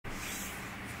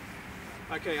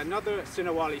Okay, another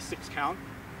Sinawali 6 count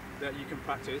that you can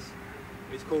practice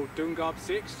is called Dungab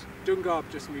 6. Dungab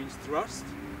just means thrust.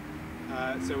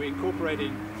 So we're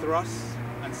incorporating thrusts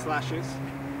and slashes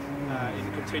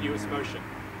in continuous motion.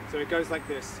 So it goes like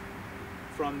this.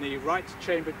 From the right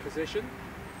chambered position,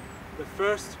 the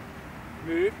first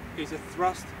move is a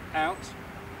thrust out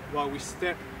while we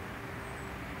step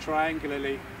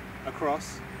triangularly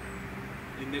across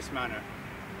in this manner.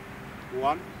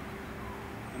 1,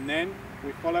 and then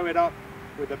we follow it up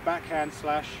with a backhand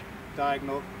slash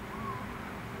diagonal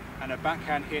and a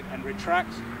backhand hit and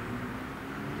retract,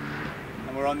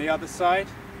 and we're on the other side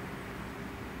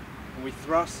and we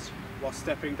thrust while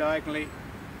stepping diagonally,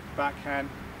 backhand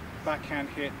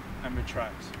hit and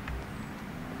retract.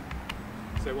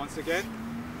 So once again,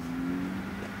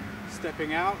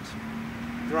 stepping out,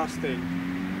 thrusting,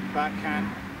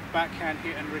 backhand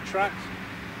hit and retract,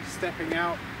 stepping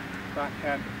out,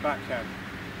 backhand.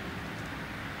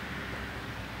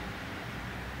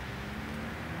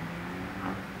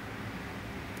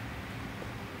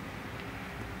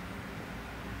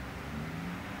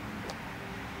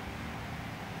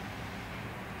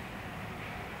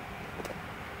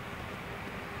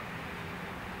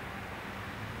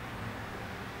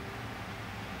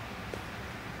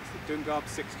 It's the Dungab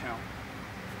 6 count.